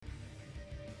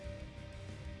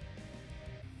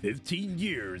15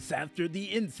 years after the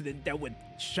incident that would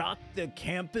shock the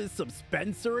campus of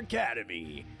Spencer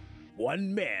Academy,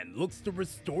 one man looks to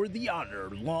restore the honor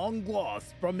long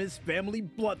lost from his family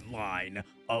bloodline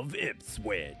of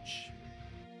Ipswich.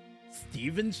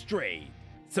 Stephen Strait,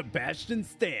 Sebastian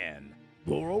Stan,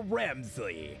 Laurel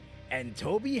Ramsey, and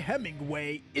Toby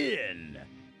Hemingway in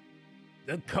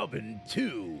The Coven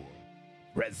 2: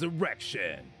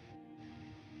 Resurrection.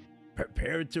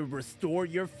 Prepare to restore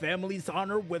your family's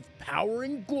honor with power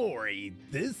and glory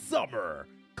this summer,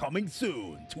 coming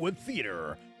soon to a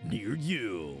theater near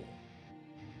you.